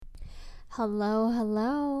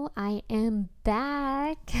Hello. I am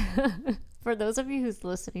back. For those of you who's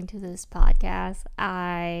listening to this podcast,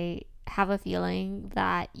 I have a feeling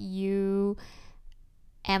that you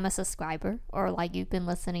am a subscriber or like you've been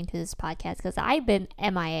listening to this podcast because I've been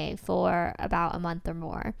MIA for about a month or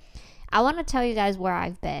more. I want to tell you guys where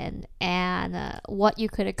I've been and what you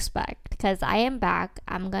could expect because I am back.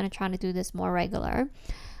 I'm going to try to do this more regular,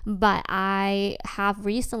 but I have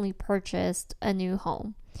recently purchased a new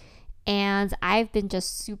home. And I've been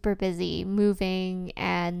just super busy moving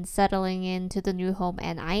and settling into the new home.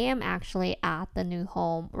 And I am actually at the new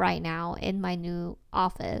home right now in my new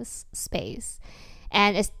office space.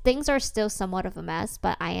 And things are still somewhat of a mess,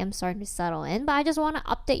 but I am starting to settle in. But I just want to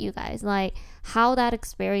update you guys, like how that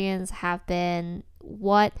experience have been,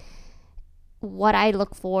 what I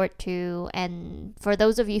look forward to. And for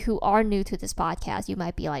those of you who are new to this podcast, you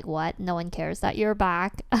might be like, what? No one cares that you're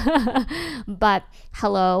back. But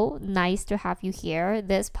hello, nice to have you here.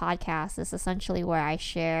 This podcast is essentially where I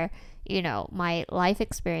share, my life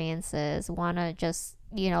experiences. Want to just,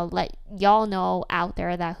 let y'all know out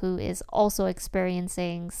there that who is also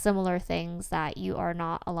experiencing similar things, that you are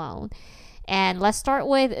not alone. And let's start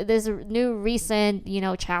with this new recent,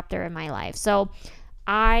 chapter in my life. So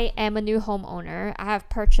I am a new homeowner. I have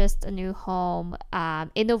purchased a new home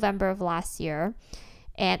in November of last year,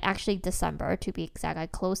 and actually December to be exact. I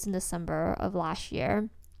closed in December of last year.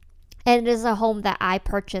 And it is a home that I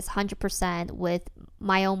purchased 100% with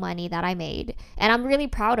my own money that I made. And I'm really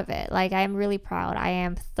proud of it. Like, I'm really proud. I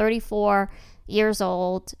am 34 years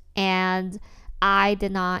old, and I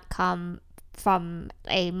did not come from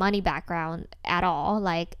a money background at all.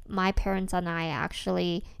 Like, my parents and I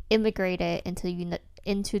actually immigrated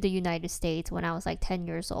into the United States when I was like 10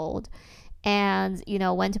 years old, and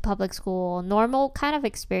went to public school, normal kind of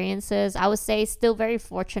experiences. I would say still very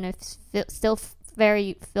fortunate, still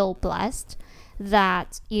very feel blessed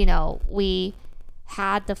that we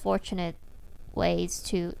had the fortunate ways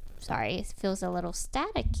to, sorry, it feels a little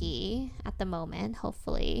staticky at the moment,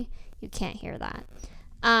 hopefully you can't hear that.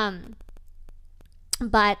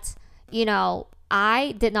 But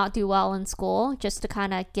I did not do well in school, just to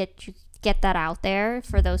kind of get that out there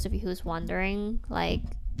for those of you who's wondering, like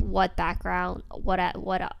what background, what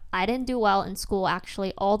I didn't do well in school,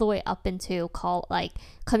 actually, all the way up into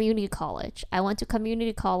community college. I went to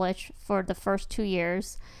community college for the first 2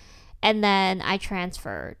 years, and then I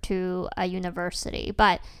transferred to a university.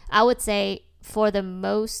 But I would say for the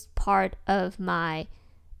most part of my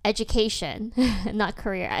education, not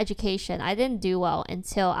career, education, I didn't do well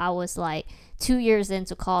until I was like 2 years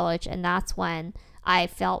into college, and that's when I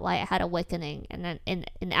felt like I had awakening and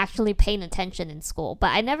actually paying attention in school.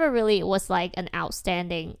 But I never really was like an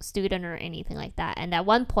outstanding student or anything like that. And at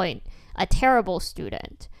one point, a terrible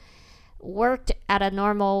student. Worked at a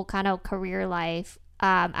normal kind of career life.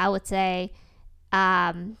 I would say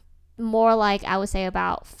more like, I would say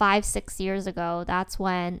about 5-6 years ago. That's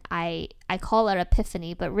when I call it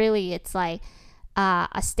epiphany, but really it's like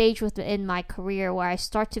a stage within my career where I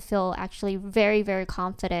start to feel actually very, very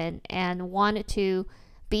confident and wanted to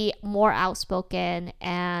be more outspoken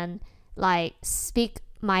and like speak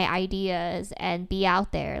my ideas and be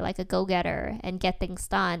out there like a go-getter and get things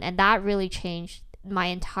done. And that really changed my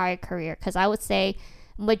entire career, because I would say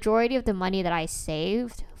majority of the money that I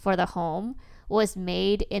saved for the home was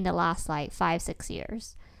made in the last like 5-6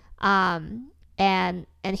 years. And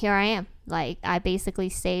here I am. Like, I basically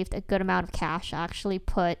saved a good amount of cash. I actually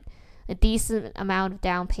put a decent amount of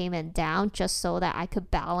down payment down just so that I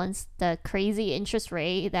could balance the crazy interest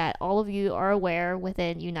rate that all of you are aware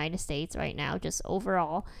within United States right now. Just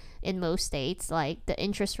overall in most states, like the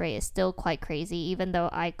interest rate is still quite crazy. Even though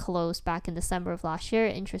I closed back in December of last year,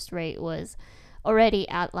 interest rate was already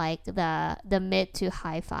at like the mid to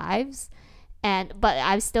high fives. But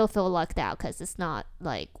I still feel lucked out because it's not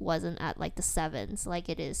like, wasn't at like the sevens like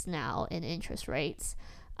it is now in interest rates.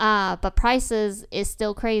 But prices is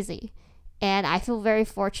still crazy. And I feel very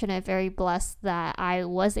fortunate, very blessed that I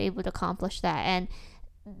was able to accomplish that. And,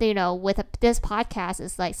 with this podcast,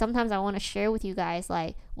 it's like sometimes I want to share with you guys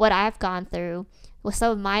like what I've gone through with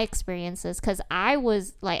some of my experiences. Because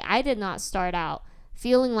I did not start out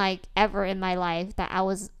feeling like ever in my life that I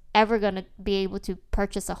was ever gonna be able to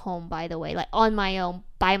purchase a home, by the way, like on my own,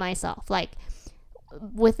 by myself, like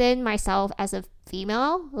within myself as a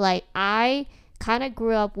female. Like, I kind of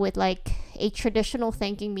grew up with like a traditional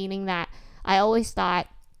thinking, meaning that I always thought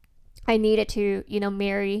I needed to,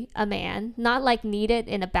 marry a man, not like needed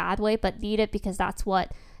in a bad way, but needed because that's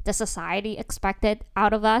what the society expected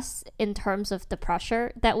out of us in terms of the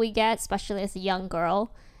pressure that we get, especially as a young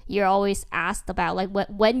girl. you're always asked about like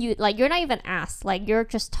when you like, you're not even asked, like you're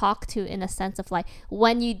just talked to in a sense of like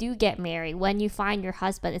when you do get married, when you find your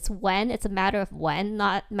husband. It's when, it's a matter of when,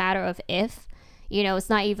 not matter of if. It's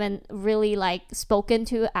not even really like spoken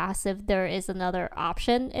to as if there is another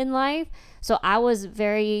option in life. So I was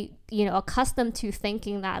very, accustomed to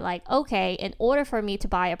thinking that like, okay, in order for me to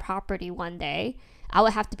buy a property one day, I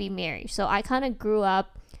would have to be married. So I kind of grew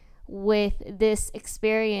up with this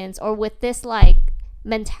experience, or with this like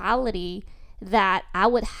mentality that I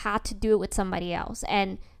would have to do it with somebody else.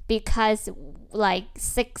 And because like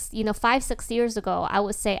 5-6 years ago, I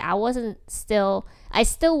would say I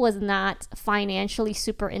still was not financially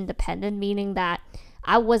super independent, meaning that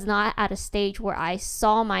I was not at a stage where I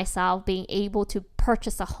saw myself being able to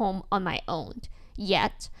purchase a home on my own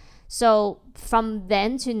yet. So from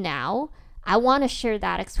then to now, I want to share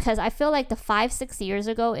that because I feel like the 5-6 years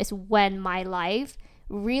ago is when my life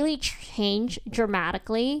really changed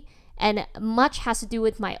dramatically, and much has to do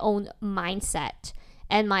with my own mindset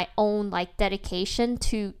and my own like dedication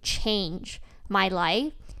to change my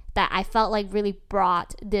life, that I felt like really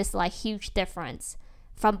brought this like huge difference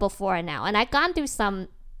from before and now. And I gone through some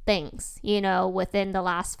things, within the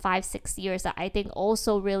last 5-6 years that I think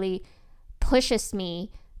also really pushes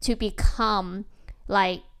me to become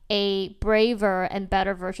like a braver and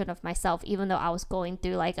better version of myself, even though I was going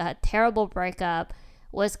through like a terrible breakup,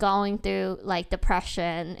 was going through like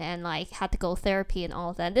depression, and like had to go therapy and all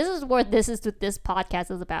of that. This is what this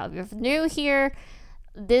podcast is about. If you're new here,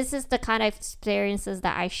 this is the kind of experiences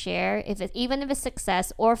that I share. Even if it's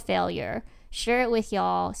success or failure, share it with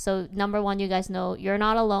y'all. So number one, you guys know you're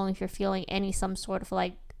not alone if you're feeling some sort of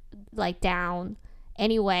like down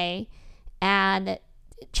anyway, and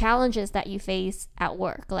challenges that you face at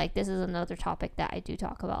work. Like this is another topic that I do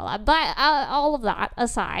talk about a lot. But all of that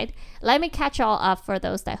aside, let me catch y'all up for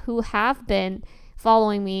those who have been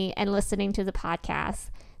following me and listening to the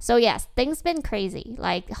podcast. So yes, things been crazy.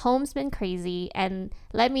 Like home's been crazy, and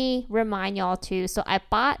let me remind y'all too. So I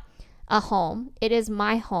bought a home. It is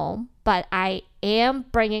my home, but I am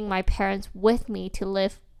bringing my parents with me to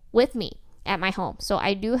live with me at my home. So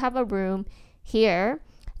I do have a room here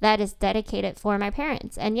that is dedicated for my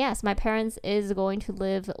parents. And yes, my parents is going to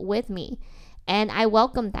live with me. And I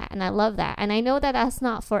welcome that, and I love that. And I know that that's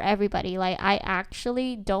not for everybody. Like I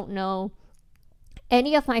actually don't know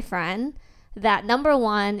any of my friends that number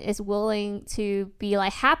one is willing to be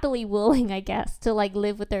like happily willing, I guess, to like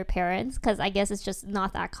live with their parents, because I guess it's just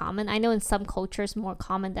not that common. I know in some cultures more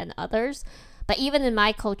common than others, but even in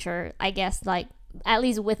my culture, I guess like at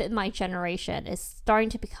least within my generation, it's starting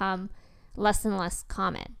to become less and less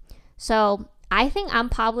common. So I think I'm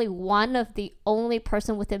probably one of the only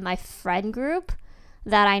person within my friend group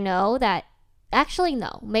that I know that actually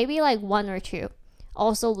no, maybe like one or two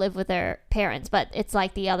also live with their parents, but it's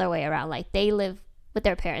like the other way around. Like they live with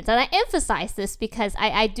their parents. And I emphasize this because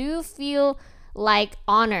I do feel like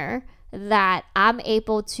honor that I'm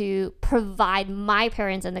able to provide my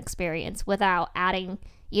parents an experience without adding,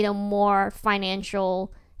 more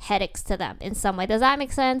financial headaches to them in some way. Does that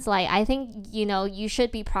make sense? Like I think, you should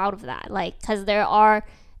be proud of that. Like, because there are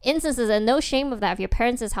instances, and no shame of that, if your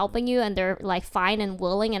parents is helping you and they're like fine and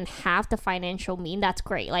willing and have the financial mean, that's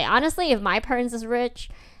great. Like honestly, if my parents is rich,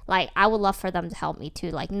 like I would love for them to help me too.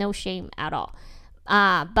 Like no shame at all.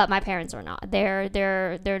 But my parents are not.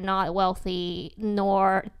 They're not wealthy,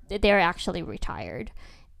 nor they're actually retired.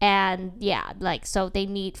 And yeah, like so they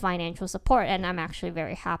need financial support, and I'm actually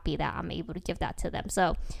very happy that I'm able to give that to them.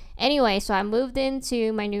 So anyway, so I moved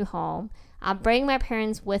into my new home. I'm bringing my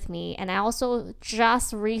parents with me, and I also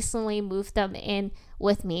just recently moved them in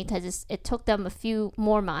with me because it took them a few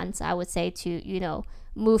more months, I would say, to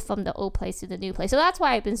move from the old place to the new place. So that's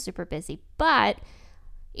why I've been super busy. But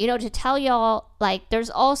to tell y'all, like there's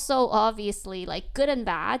also obviously like good and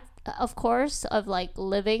bad, of course, of like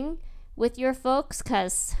living with your folks,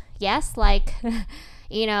 because yes, like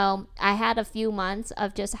I had a few months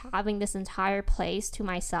of just having this entire place to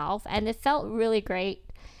myself, and it felt really great.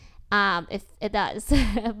 If it does.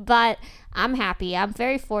 But I'm happy. I'm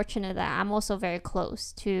very fortunate that I'm also very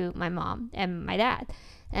close to my mom and my dad,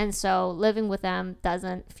 and so living with them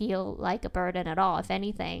doesn't feel like a burden at all. If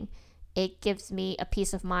anything, it gives me a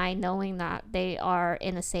peace of mind knowing that they are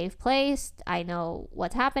in a safe place. I know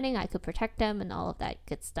what's happening. I could protect them and all of that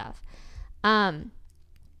good stuff.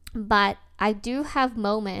 But I do have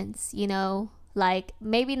moments, like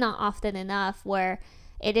maybe not often enough, where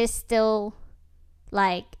it is still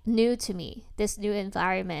like new to me, this new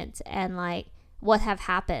environment, and like what have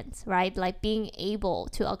happened, right? Like being able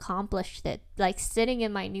to accomplish it, like sitting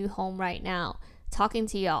in my new home right now, talking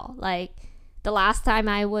to y'all, like the last time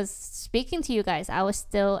I was speaking to you guys, I was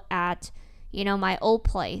still at, my old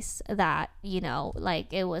place that,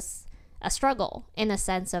 like it was a struggle in a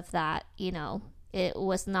sense of that, it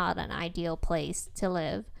was not an ideal place to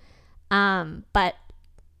live. But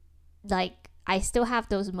like I still have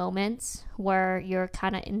those moments where you're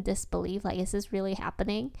kind of in disbelief, like, is this really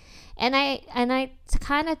happening? And I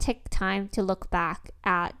kind of take time to look back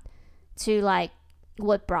to like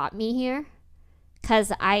what brought me here,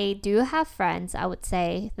 because I do have friends, I would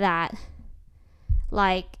say, that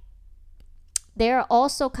like they're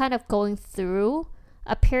also kind of going through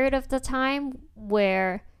a period of the time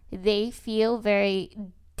where they feel very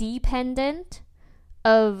dependent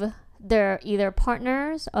of their either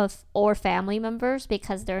partners or family members,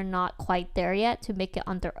 because they're not quite there yet to make it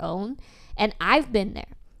on their own. And I've been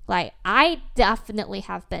there. Like, I definitely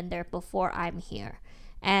have been there before I'm here.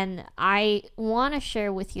 And I want to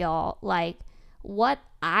share with y'all like what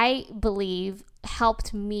I believe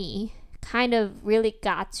helped me kind of really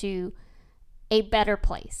got to a better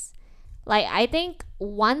place. Like, I think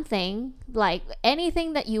one thing, like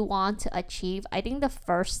anything that you want to achieve, I think the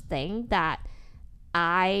first thing that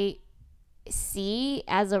I see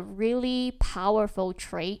as a really powerful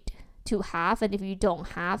trait to have, and if you don't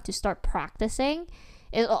have, to start practicing,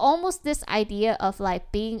 is almost this idea of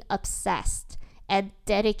like being obsessed and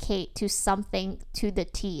dedicate to something to the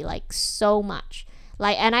T, like so much.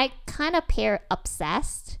 Like, and I kind of pair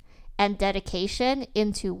obsessed and dedication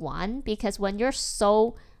into one, because when you're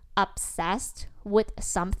so obsessed with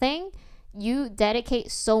something, you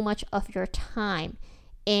dedicate so much of your time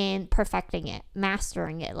in perfecting it,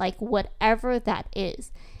 mastering it, like whatever that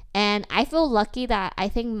is. And I feel lucky that I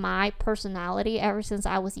think my personality, ever since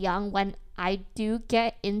I was young, when I do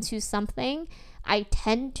get into something, I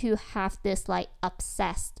tend to have this like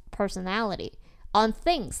obsessed personality on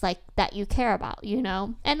things like that you care about,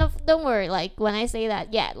 And don't worry, like when I say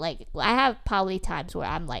that, yeah, like I have probably times where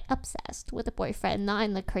I'm like obsessed with a boyfriend, not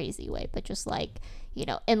in the crazy way, but just like,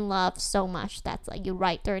 in love so much that's like you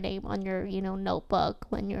write their name on your, notebook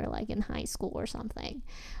when you're like in high school or something.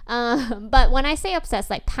 But when I say obsessed,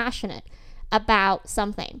 like passionate about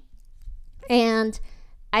something. And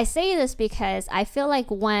I say this because I feel like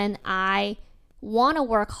when I want to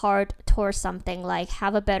work hard towards something, like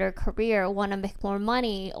have a better career, want to make more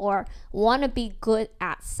money, or want to be good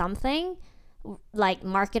at something like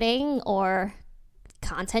marketing or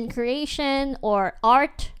content creation or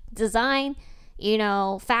art, design,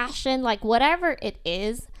 fashion, like whatever it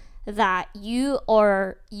is that you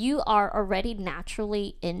are already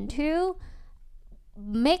naturally into,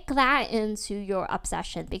 make that into your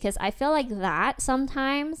obsession, because I feel like that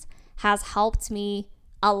sometimes has helped me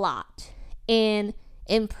a lot in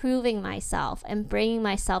improving myself and bringing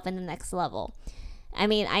myself in the next level. I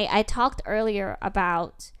mean, I talked earlier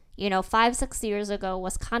about, 5-6 years ago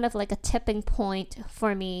was kind of like a tipping point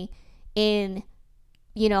for me in,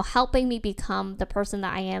 helping me become the person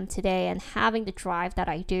that I am today and having the drive that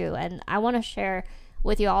I do. And I want to share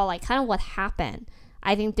with you all like kind of what happened,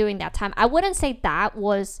 I think, during that time. I wouldn't say that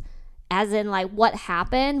was as in like what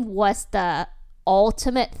happened was the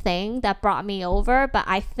ultimate thing that brought me over, but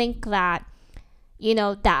I think that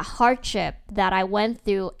that hardship that I went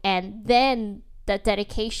through, and then the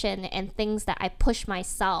dedication and things that I pushed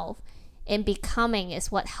myself in becoming,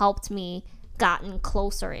 is what helped me gotten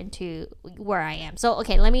closer into where I am. So,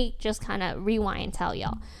 okay, let me just kind of rewind and tell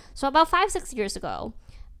y'all. So about 5-6 years ago,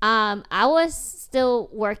 I was still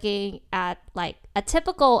working at like a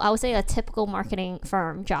typical marketing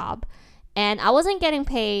firm job. And I wasn't getting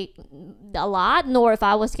paid a lot, nor if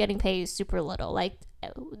I was getting paid super little. Like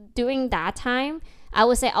during that time, I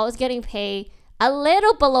would say I was getting paid a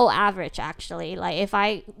little below average, actually. Like if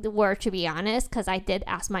I were to be honest, because I did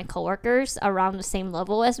ask my coworkers around the same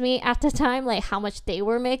level as me at the time, like how much they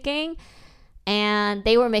were making, and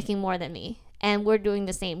they were making more than me, and we're doing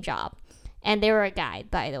the same job. And they were a guy,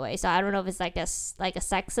 by the way, so I don't know if it's like a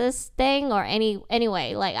sexist thing or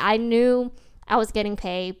anyway. Like I knew I was getting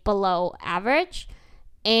paid below average,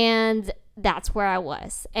 and that's where I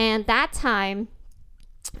was. And that time,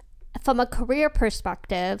 from a career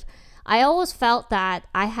perspective, I always felt that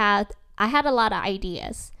I had a lot of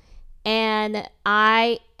ideas, and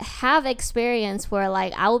I have experience where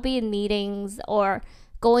like I will be in meetings or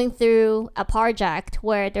going through a project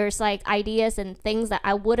where there's like ideas and things that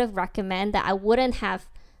I would have recommended that I wouldn't have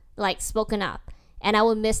like spoken up, and I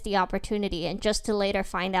would miss the opportunity, and just to later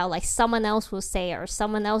find out like someone else will say, or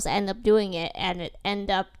someone else end up doing it, and it end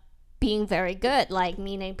up being very good, like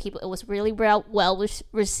meaning people, it was really well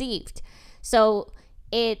received. So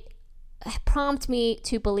it prompted me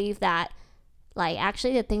to believe that like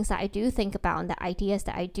actually the things that I do think about and the ideas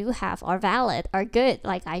that I do have are valid, are good.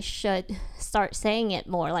 Like I should start saying it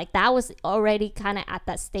more. Like that was already kind of at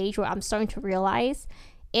that stage where I'm starting to realize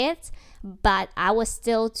it, but I was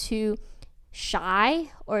still too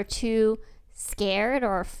shy or too scared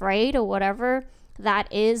or afraid or whatever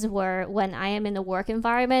that is, where when I am in the work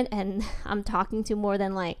environment and I'm talking to more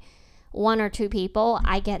than like one or two people,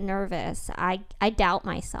 I get nervous. I doubt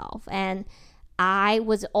myself. And I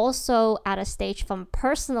was also at a stage from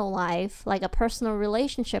personal life, like a personal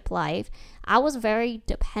relationship life, I was very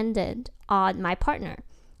dependent on my partner.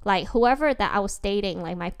 Like whoever that I was dating,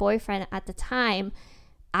 like my boyfriend at the time,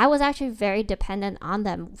 I was actually very dependent on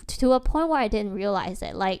them to a point where I didn't realize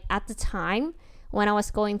it. Like at the time when I was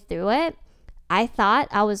going through it, I thought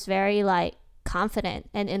I was very like confident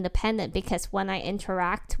and independent, because when I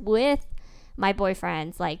interact with my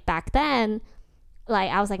boyfriends, like back then,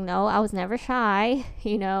 like I was like, no, I was never shy.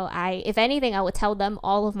 You know, if anything, I would tell them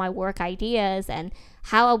all of my work ideas and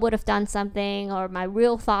how I would have done something or my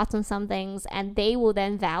real thoughts on some things, and they will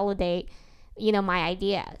then validate, you know, my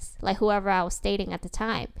ideas, like whoever I was dating at the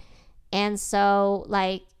time. And so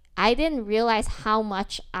like I didn't realize how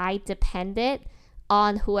much I depended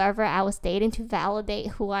on whoever I was dating to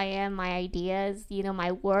validate who I am, my ideas, you know, my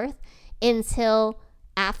worth, until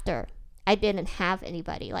after I didn't have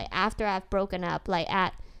anybody. Like after I've broken up, like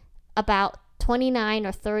at about 29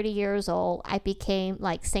 or 30 years old, I became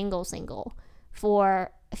like single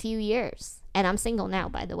for a few years. And I'm single now,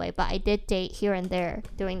 by the way, but I did date here and there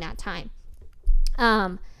during that time.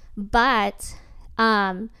 But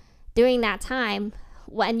during that time,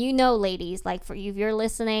 when, you know, ladies, like for you, if you're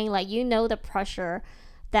listening, like, you know, the pressure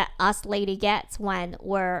that us lady gets when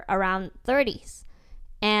we're around 30s,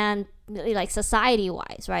 and like society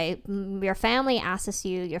wise, right? Your family asks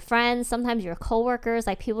you, your friends, sometimes your coworkers,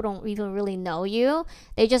 like people don't even really know you.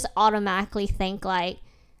 They just automatically think like,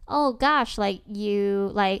 oh gosh, like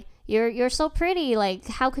you're so pretty. Like,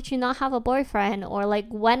 how could you not have a boyfriend? Or like,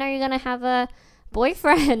 when are you going to have a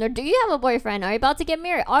boyfriend? Or do you have a boyfriend? Are you about to get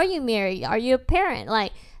married? Are you married? Are you a parent?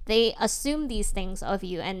 Like, they assume these things of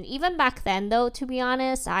you. And even back then, though, to be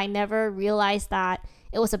honest, I never realized that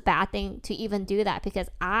it was a bad thing to even do that, because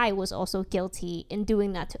I was also guilty in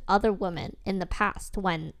doing that to other women in the past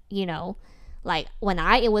when, you know, like when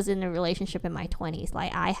I was in a relationship in my 20s.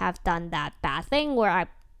 Like I have done that bad thing where I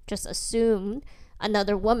just assumed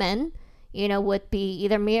another woman, you know, would be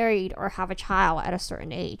either married or have a child at a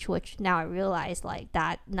certain age, which now I realize like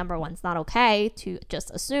that, number one, it's not okay to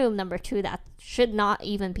just assume. Number two, that should not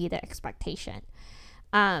even be the expectation.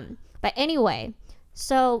 But anyway,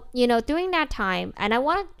 so, you know, during that time, and I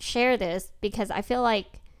want to share this because I feel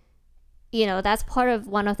like, you know, that's part of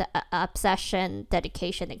one of the obsession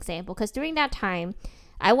dedication example. Because during that time,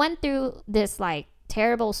 I went through this like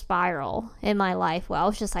terrible spiral in my life where I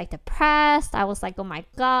was just like depressed. I was like, oh my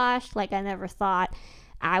gosh, like I never thought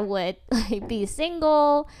I would like be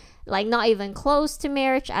single, like not even close to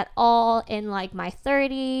marriage at all in like my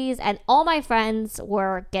 30s. And all my friends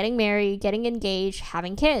were getting married, getting engaged,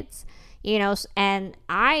 having kids, you know, and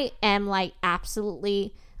I am like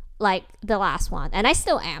absolutely like the last one. And I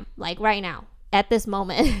still am, like right now at this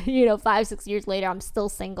moment, you know, 5-6 years later, I'm still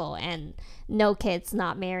single and no kids,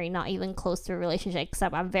 not married, not even close to a relationship,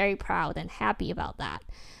 except I'm very proud and happy about that.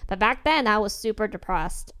 But back then I was super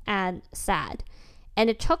depressed and sad. And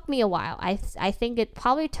it took me a while. I think it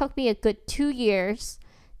probably took me a good 2 years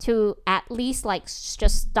to at least like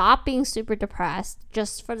just stop being super depressed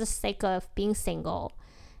just for the sake of being single.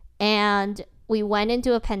 And we went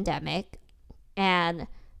into a pandemic, and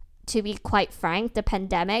to be quite frank, the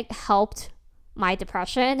pandemic helped my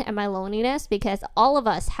depression and my loneliness, because all of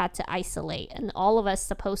us had to isolate and all of us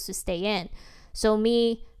supposed to stay in. So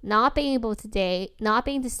me not being able to date, not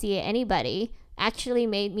being to see anybody actually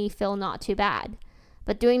made me feel not too bad.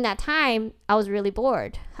 But during that time, I was really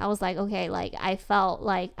bored. I was like, okay, like I felt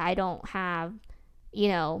like I don't have, you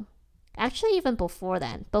know, actually even before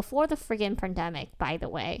then, before the friggin' pandemic, by the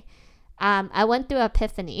way, I went through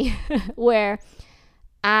epiphany where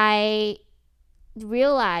I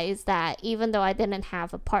realized that even though I didn't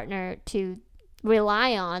have a partner to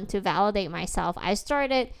rely on to validate myself, I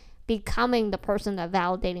started becoming the person that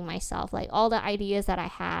validating myself. Like all the ideas that I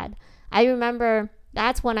had, I remember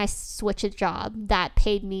that's when I switched a job that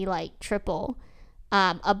paid me like triple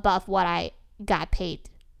above what I got paid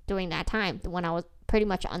during that time, when I was pretty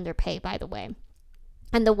much underpaid, by the way.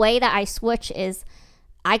 And the way that I switched is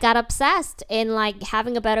I got obsessed in like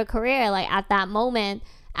having a better career. Like at that moment,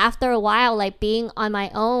 after a while, like being on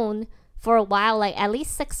my own for a while, like at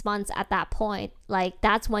least 6 months at that point, like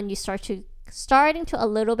that's when you starting to a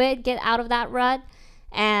little bit get out of that rut.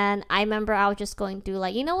 And I remember I was just going through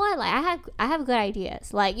like, you know what, like I have good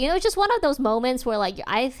ideas, like, you know, just one of those moments where like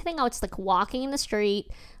I think I was just like walking in the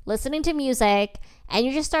street listening to music, and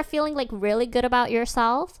you just start feeling like really good about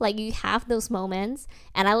yourself. Like you have those moments,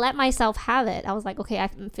 and I let myself have it. I was like, okay,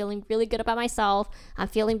 I'm feeling really good about myself, I'm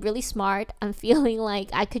feeling really smart, I'm feeling like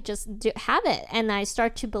I could just have it. And I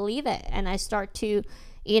start to believe it, and I start to,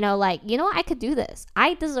 you know, like, you know, I could do this.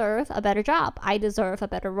 I deserve a better job, I deserve a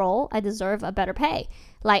better role, I deserve a better pay.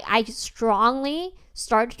 Like I strongly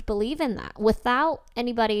started to believe in that without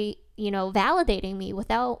anybody, you know, validating me,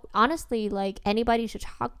 without honestly like anybody to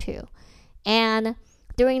talk to. And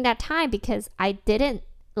during that time, because I didn't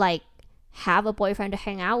like have a boyfriend to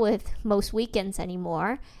hang out with most weekends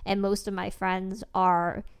anymore, and most of my friends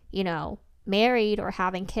are, you know, married or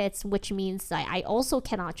having kids, which means that I also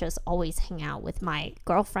cannot just always hang out with my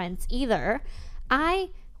girlfriends either, I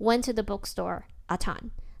went to the bookstore a ton.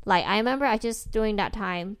 Like I remember I just during that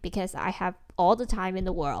time, because I have all the time in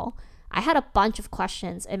the world, I had a bunch of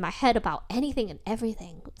questions in my head about anything and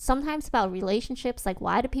everything. Sometimes about relationships, like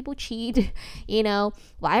why do people cheat? You know,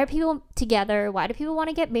 why are people together? Why do people want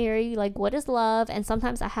to get married? Like what is love? And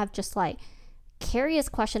sometimes I have just like curious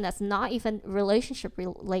question that's not even relationship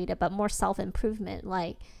related, but more self-improvement,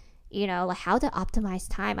 like, you know, like how to optimize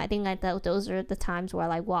time. I think like those are the times where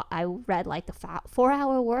like I read like the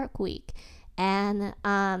 4-hour work week, and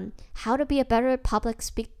how to be a better public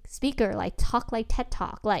speaker, like talk like TED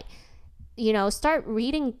Talk, like, you know, start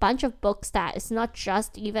reading a bunch of books that it's not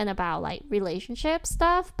just even about like relationship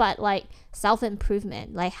stuff, but like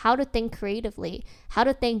self-improvement, like how to think creatively, how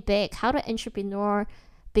to think big, how to entrepreneur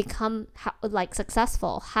become like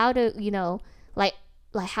successful, how to, you know, like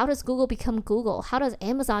how does Google become Google, how does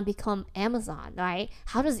Amazon become Amazon, right?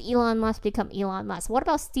 How does Elon Musk become Elon Musk? What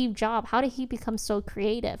about Steve Jobs? How did he become so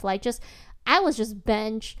creative? Like just I was just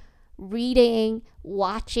binge reading,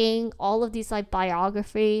 watching all of these like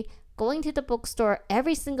biography, going to the bookstore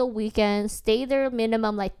every single weekend, stay there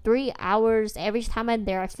minimum like 3 hours. Every time I'm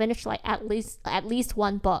there, I finish like at least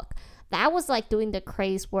one book. That was like doing the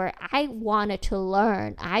craze where I wanted to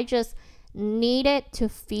learn. I just needed to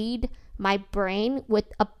feed my brain with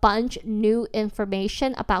a bunch new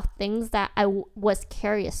information about things that I was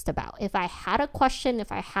curious about. If I had a question,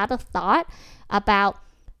 if I had a thought about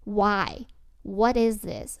why, what is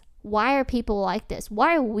this? Why are people like this?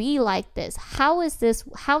 Why are we like this? How does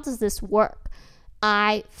this work?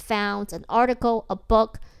 I found an article, a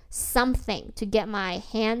book, something to get my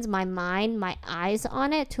hands, my mind, my eyes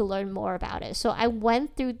on it to learn more about it. So I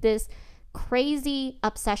went through this crazy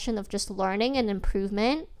obsession of just learning and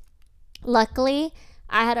improvement. Luckily,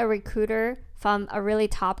 I had a recruiter from a really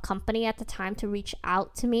top company at the time to reach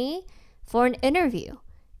out to me for an interview.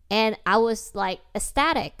 And I was like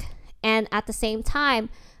ecstatic. And at the same time,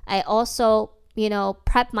 I also, you know,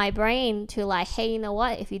 prep my brain to like, hey, you know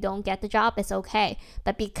what, if you don't get the job, it's okay.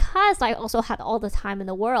 But because I also had all the time in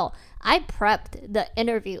the world, I prepped the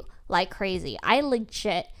interview like crazy. I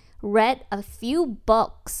legit read a few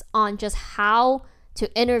books on just how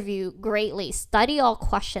to interview greatly, study all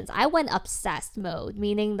questions. I went obsessed mode,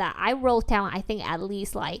 meaning that I wrote down, I think, at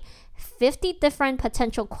least like 50 different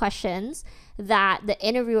potential questions that the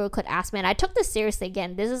interviewer could ask me. And I took this seriously.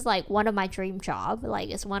 Again, this is like one of my dream job. Like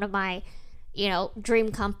it's one of my, you know,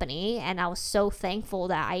 dream company. And I was so thankful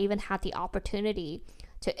that I even had the opportunity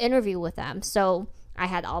to interview with them. So I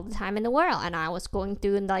had all the time in the world, and I was going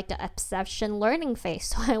through like the obsession learning phase.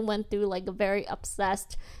 So I went through like a very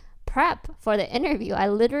obsessed prep for the interview. I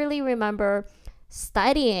literally remember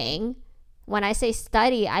studying. When I say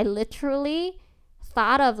study, I literally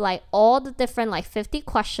thought of like all the different like 50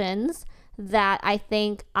 questions that I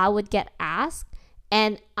think I would get asked,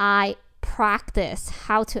 and I practice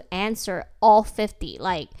how to answer all 50,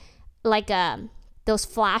 like those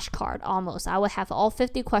flashcard almost. I would have all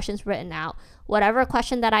 50 questions written out. Whatever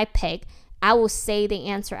question that I pick, I will say the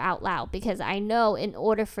answer out loud, because I know in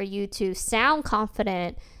order for you to sound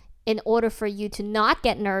confident, in order for you to not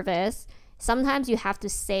get nervous, sometimes you have to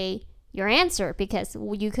say your answer, because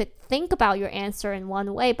you could think about your answer in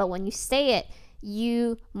one way, but when you say it,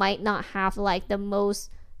 you might not have like the most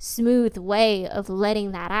smooth way of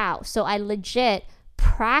letting that out. So I legit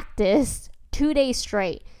practiced 2 days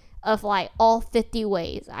straight of like all 50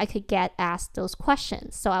 ways I could get asked those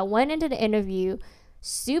questions. So I went into the interview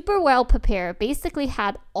super well prepared, basically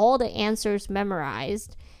had all the answers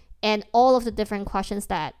memorized, and all of the different questions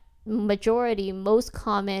that most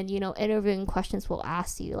common, you know, interviewing questions will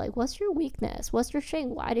ask you, like, what's your weakness? What's your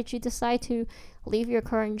strength? Why did you decide to leave your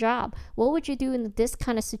current job? What would you do in this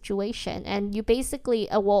kind of situation? And you basically,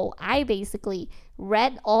 I basically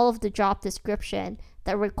read all of the job description,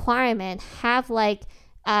 the requirement, have like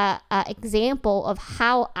a example of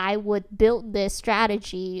how I would build this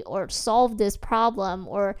strategy or solve this problem,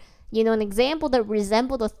 or an example that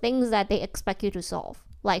resemble the things that they expect you to solve,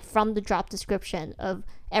 like from the job description of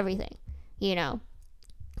everything.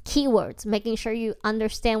 Keywords, making sure you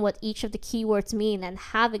understand what each of the keywords mean and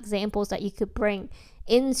have examples that you could bring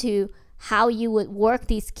into how you would work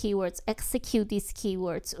these keywords, execute these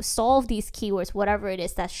keywords, solve these keywords, whatever it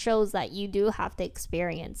is that shows that you do have the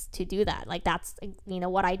experience to do that. Like that's,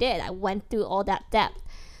 what I did. I went through all that depth.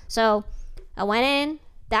 So I went in.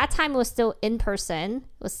 That time it was still in person.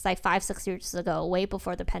 It was like 5-6 years ago, way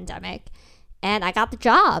before the pandemic. And I got the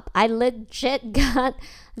job. I legit got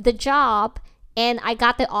the job, and I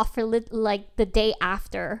got the offer like the day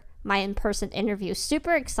after my in-person interview.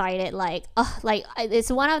 Super excited. Like it's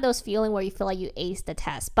one of those feelings where you feel like you aced the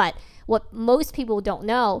test. But what most people don't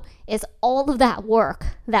know is all of that work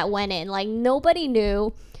that went in. Like nobody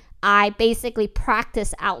knew. I basically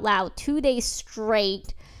practiced out loud 2 days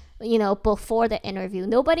straight, before the interview.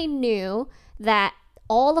 Nobody knew that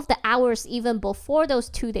all of the hours, even before those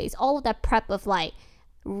 2 days, all of that prep of like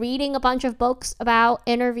reading a bunch of books about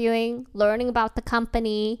interviewing, learning about the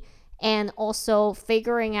company, and also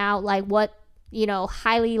figuring out like what,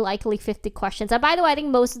 highly likely 50 questions. And by the way, I think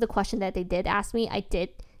most of the questions that they did ask me, I did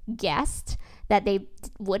guess that they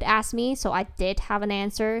would ask me. So I did have an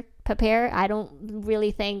answer prepared. I don't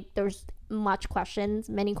really think there's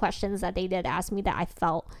many questions that they did ask me that I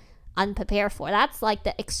felt unprepared for. That's like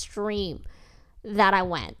the extreme that I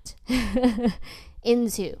went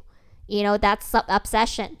into. That's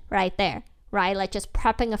obsession right there, right? Like just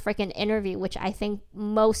prepping a freaking interview, which I think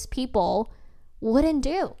most people wouldn't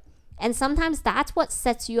do. And sometimes that's what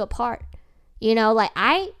sets you apart. Like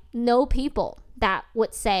I know people that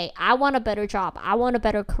would say, I want a better job, I want a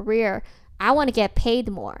better career, I want to get paid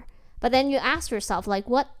more. But then you ask yourself, like,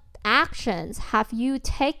 what actions have you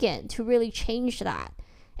taken to really change that?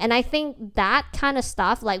 And I think that kind of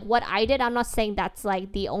stuff, like what I did, I'm not saying that's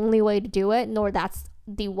like the only way to do it, nor that's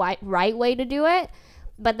the right way to do it,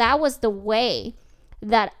 but that was the way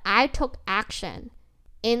that I took action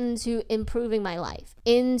into improving my life,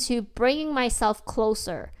 into bringing myself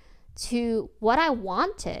closer to what I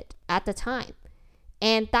wanted at the time.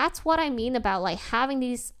 And that's what I mean about like having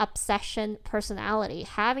these obsession personality,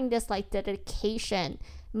 having this like dedication,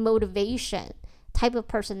 motivation type of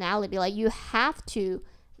personality. Like you have to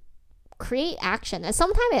create action, and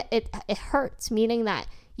sometimes it hurts, meaning that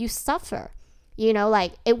you suffer.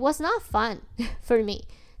 Like it was not fun for me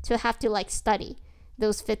to have to like study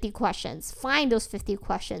those 50 questions, find those 50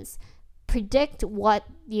 questions, predict what,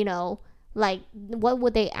 like what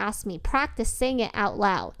would they ask me, practice saying it out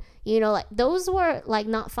loud. Like those were like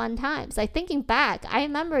not fun times. Like thinking back, I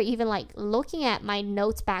remember even like looking at my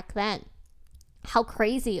notes back then, how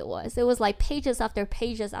crazy it was. It was like pages after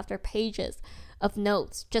pages after pages of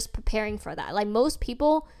notes just preparing for that. Like most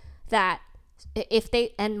people that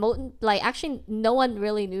actually no one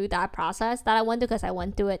really knew that process that I went through, because I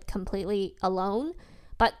went through it completely alone.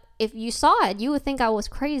 But if you saw it, you would think I was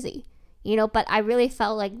crazy, but I really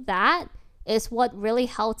felt like that is what really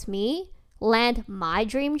helped me land my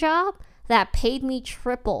dream job that paid me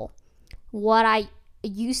triple what I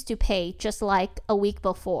used to pay just like a week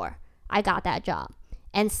before I got that job.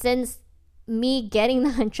 And since me getting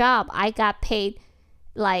that job, I got paid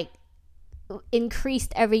like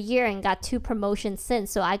increased every year and got 2 promotions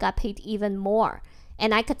since, so I got paid even more.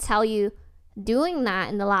 And I could tell you, doing that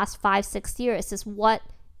in the last 5-6 years is what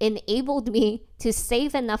enabled me to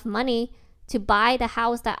save enough money to buy the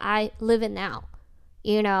house that I live in now.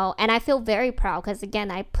 And I feel very proud because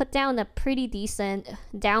again, I put down a pretty decent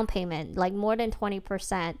down payment, like more than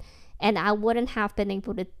 20%, and I wouldn't have been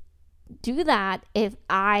able to do that if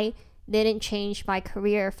I didn't change my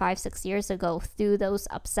career 5-6 years ago through those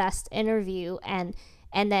obsessed interview and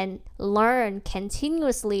then learn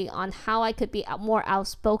continuously on how I could be more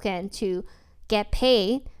outspoken to get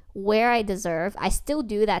paid where I deserve. I still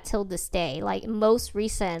do that till this day. Like most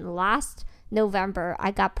recent, last November,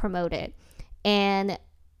 I got promoted, and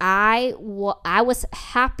I was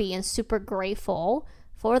happy and super grateful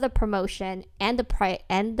for the promotion and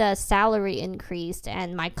the salary increased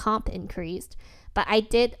and my comp increased. But I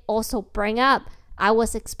did also bring up I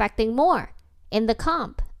was expecting more in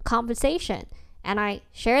the compensation, and I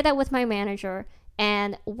shared that with my manager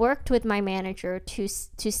and worked with my manager to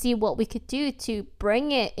see what we could do to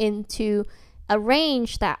bring it into a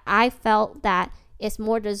range that I felt that is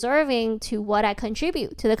more deserving to what I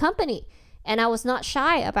contribute to the company. And I was not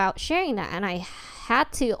shy about sharing that, and I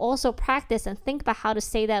had to also practice and think about how to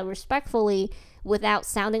say that respectfully without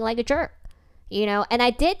sounding like a jerk. And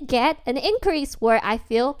I did get an increase where I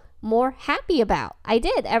feel more happy about. I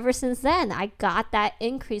did. Ever since then, I got that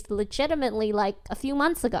increase legitimately like a few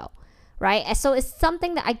months ago, right? And so it's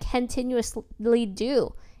something that I continuously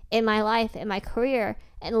do in my life, in my career,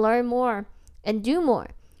 and learn more and do more.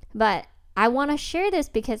 But I want to share this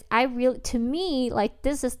because to me, like,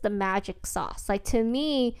 this is the magic sauce. Like, to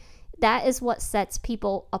me, that is what sets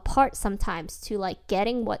people apart sometimes, to like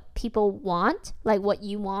getting what people want, like what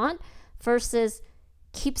you want, versus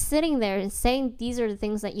keep sitting there and saying these are the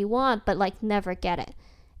things that you want, but like never get it.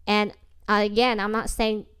 And again, I'm not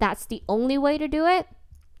saying that's the only way to do it.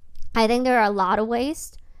 I think there are a lot of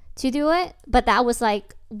ways to do it, but that was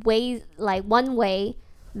like one way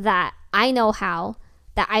that I know how,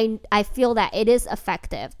 that I feel that it is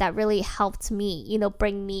effective, that really helped me,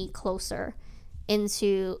 bring me closer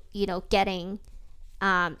into, getting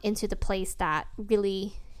into the place that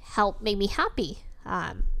really helped make me happy,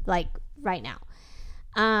 like right now.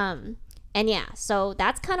 And yeah, so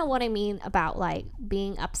that's kind of what I mean about like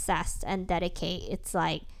being obsessed and dedicate. It's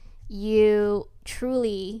like you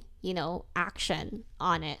truly, action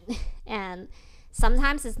on it. And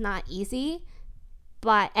sometimes it's not easy,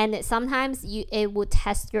 sometimes it would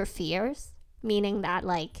test your fears, meaning that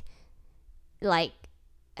like,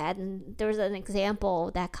 and there's an example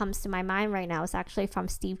that comes to my mind right now. It's actually from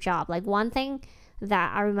Steve Jobs. Like, one thing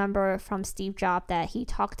that I remember from Steve Jobs that he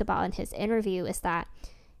talked about in his interview is that,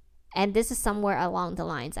 and this is somewhere along the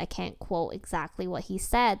lines, I can't quote exactly what he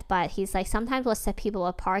said, but he's like, sometimes what set people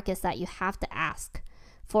apart is that you have to ask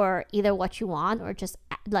for either what you want or just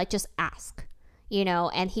ask,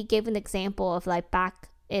 and he gave an example of like back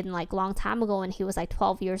in like long time ago when he was like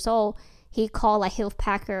 12 years old. He called like Hewlett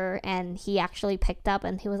Packard, and he actually picked up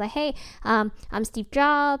and he was like, hey, I'm Steve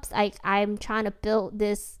Jobs. I'm trying to build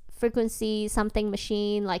this frequency something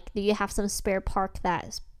machine. Like, do you have some spare parts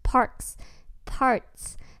that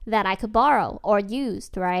I could borrow or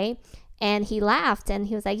used, right? And he laughed and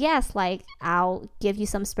he was like, yes, like I'll give you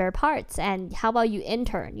some spare parts. And how about you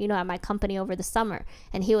intern, at my company over the summer?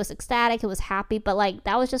 And he was ecstatic. He was happy. But like,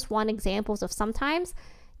 that was just one example of sometimes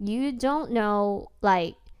you don't know,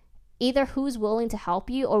 like, either who's willing to help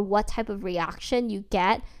you or what type of reaction you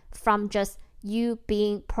get from just you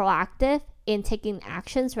being proactive in taking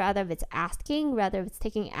actions, rather if it's asking, rather if it's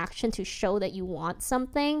taking action to show that you want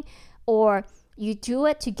something, or you do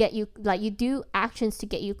it to get you, like, you do actions to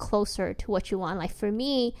get you closer to what you want. Like for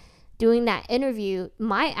me, doing that interview,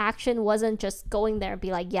 my action wasn't just going there and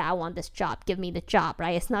be like, yeah, I want this job, give me the job,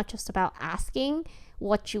 right? It's not just about asking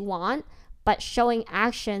what you want, but showing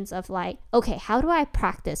actions of like, okay, how do I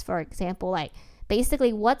practice? For example, like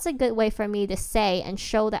basically what's a good way for me to say and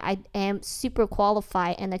show that I am super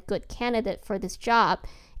qualified and a good candidate for this job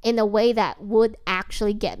in a way that would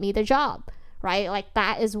actually get me the job, right? Like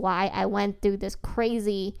that is why I went through this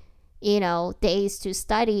crazy, days to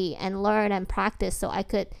study and learn and practice, so I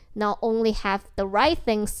could not only have the right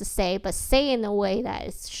things to say, but say in a way that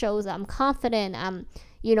it shows I'm confident,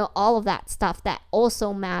 all of that stuff that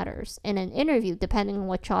also matters in an interview, depending on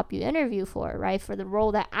what job you interview for, right? For the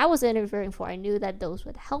role that I was interviewing for, I knew that those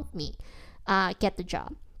would help me get the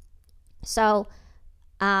job. So,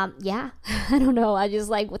 yeah, I don't know. I just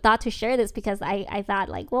like thought to share this because I thought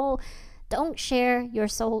like, well, don't share you're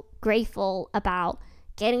so grateful about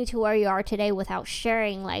getting to where you are today without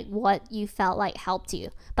sharing like what you felt like helped you.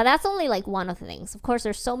 But that's only like one of the things. Of course,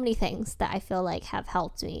 there's so many things that I feel like have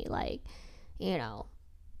helped me, like,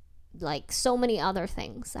 like so many other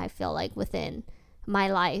things I feel like within my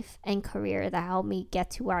life and career that helped me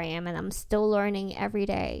get to where I am. And I'm still learning every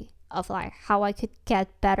day of like how I could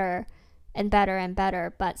get better and better and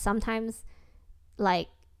better. But sometimes like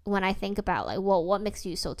when I think about like, well, what makes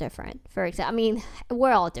you so different? For example, I mean,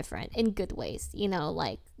 we're all different in good ways,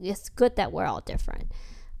 like it's good that we're all different.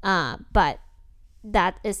 But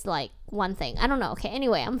that is like one thing. I don't know. Okay,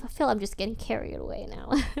 anyway, I feel I'm just getting carried away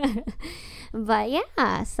now. But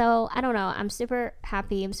yeah, so I don't know. I'm super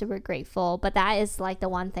happy. I'm super grateful. But that is like the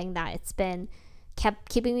one thing that it's been kept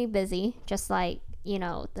keeping me busy. Just like,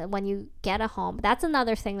 when you get a home. That's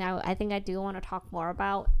another thing that I think I do want to talk more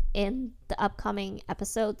about in the upcoming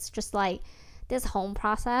episodes. Just like this home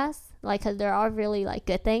process. Like, because there are really like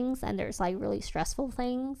good things and there's like really stressful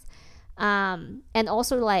things. And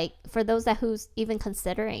also like for those that who's even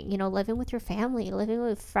considering, living with your family, living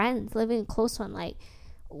with friends, living a close one, like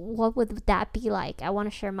what would that be like? I want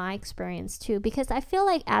to share my experience too, because I feel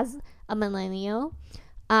like as a millennial,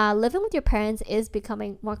 living with your parents is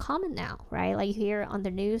becoming more common now, right? Like you hear on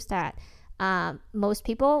the news that most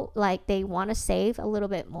people like they want to save a little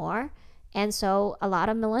bit more And so a lot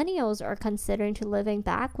of millennials are considering to living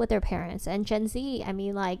back with their parents. And Gen Z, I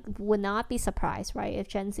mean, like, would not be surprised, right, if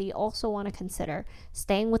Gen Z also want to consider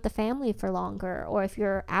staying with the family for longer, or if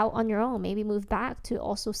you're out on your own, maybe move back to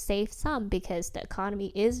also save some, because the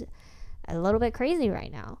economy is a little bit crazy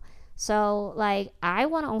right now. So, like, I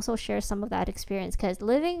want to also share some of that experience, because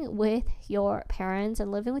living with your parents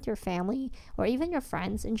and living with your family, or even your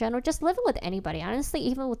friends in general, just living with anybody, honestly,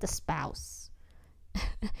 even with the spouse,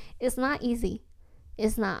 it's not easy.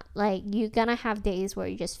 It's not. Like, you're gonna have days where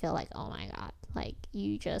you just feel like, oh my god, like,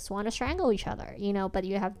 you just want to strangle each other, but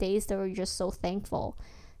you have days that where you're just so thankful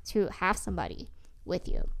to have somebody with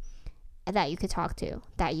you that you could talk to,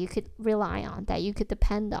 that you could rely on, that you could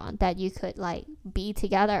depend on, that you could, like, be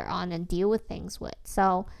together on and deal with things with.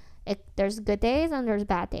 So there's good days and there's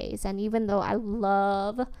bad days. And even though I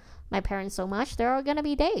love my parents so much, there are gonna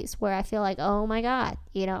be days where I feel like, oh my god,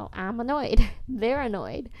 I'm annoyed. They're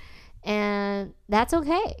annoyed. And that's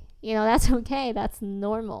okay. That's okay. That's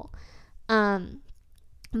normal. But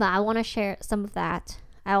I want to share some of that.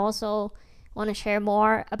 I also want to share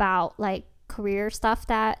more about, like, career stuff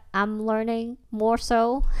that I'm learning more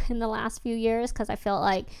so in the last few years, because I feel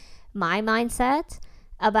like my mindset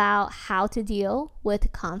about how to deal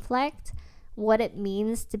with conflict, what it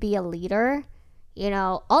means to be a leader,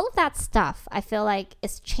 all of that stuff, I feel like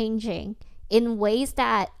is changing in ways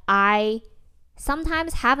that I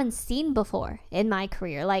sometimes haven't seen before in my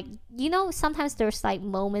career. Like, sometimes there's, like,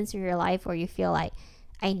 moments in your life where you feel like,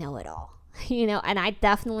 I know it all, and I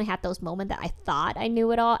definitely had those moments that I thought I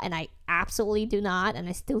knew it all, and I absolutely do not, and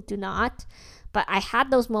I still do not. But I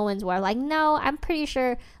had those moments where, like, no, I'm pretty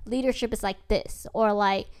sure leadership is like this, or,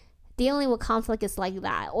 like, dealing with conflict is like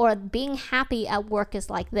that, or being happy at work is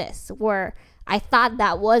like this, where I thought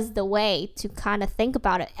that was the way to kind of think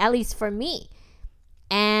about it, at least for me.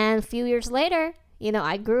 And a few years later,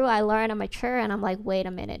 I grew, I learned, I matured, and I'm like, wait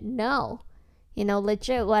a minute, no.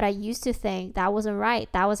 Legit, what I used to think, that wasn't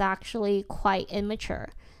right. That was actually quite immature.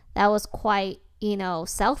 That was quite,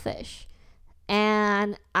 selfish.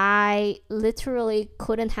 And I literally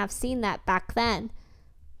couldn't have seen that back then,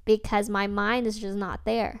 because my mind is just not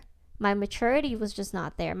there. My maturity was just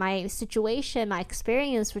not there. My situation, my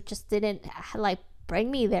experience just didn't, like, bring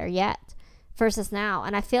me there yet versus now.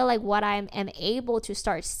 And I feel like what I am able to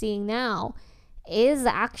start seeing now is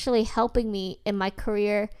actually helping me in my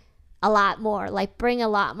career a lot more, like, bring a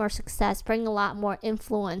lot more success, bring a lot more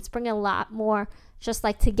influence, bring a lot more just,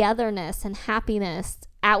 like, togetherness and happiness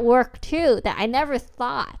at work too, that I never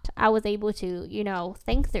thought I was able to,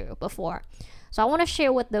 think through before. So I want to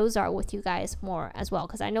share what those are with you guys more as well,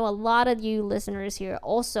 because I know a lot of you listeners here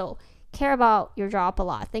also care about your job a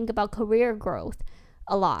lot, think about career growth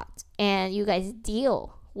a lot, and you guys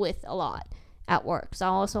deal with a lot at work. So I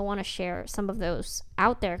also want to share some of those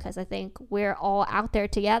out there, because I think we're all out there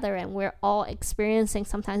together, and we're all experiencing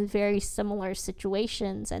sometimes very similar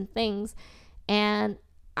situations and things. And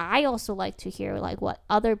I also like to hear, like, what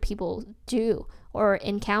other people do or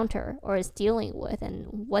encounter or is dealing with, and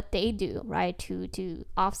what they do, right, to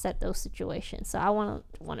offset those situations. So I want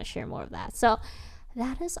to share more of that. So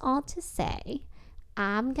that is all to say,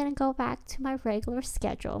 I'm gonna go back to my regular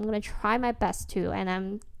schedule. I'm gonna try my best to, and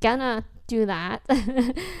I'm gonna do that.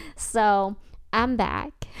 So I'm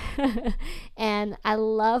back. And I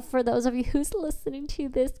love, for those of you who's listening to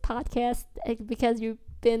this podcast, because you've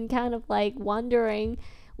been kind of, like, wondering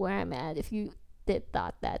where I'm at, if you did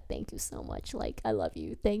thought that, thank you so much. Like, I love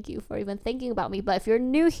you. Thank you for even thinking about me. But if you're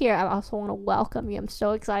new here, I also want to welcome you. I'm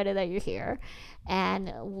so excited that you're here,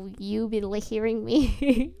 and you'll be hearing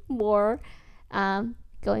me more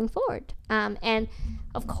going forward. And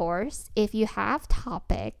of course, if you have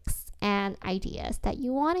topics and ideas that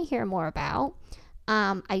you want to hear more about,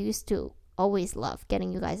 I used to always love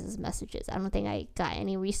getting you guys' messages. I don't think I got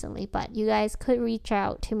any recently, but you guys could reach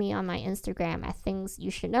out to me on my Instagram at Things You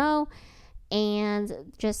Should Know,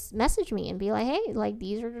 and just message me and be like, hey, like,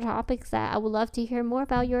 these are the topics that I would love to hear more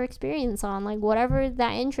about your experience on. Like, whatever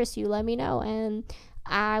that interests you, let me know, and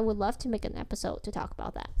I would love to make an episode to talk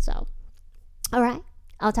about that. So, all right,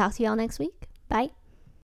 I'll talk to y'all next week. Bye.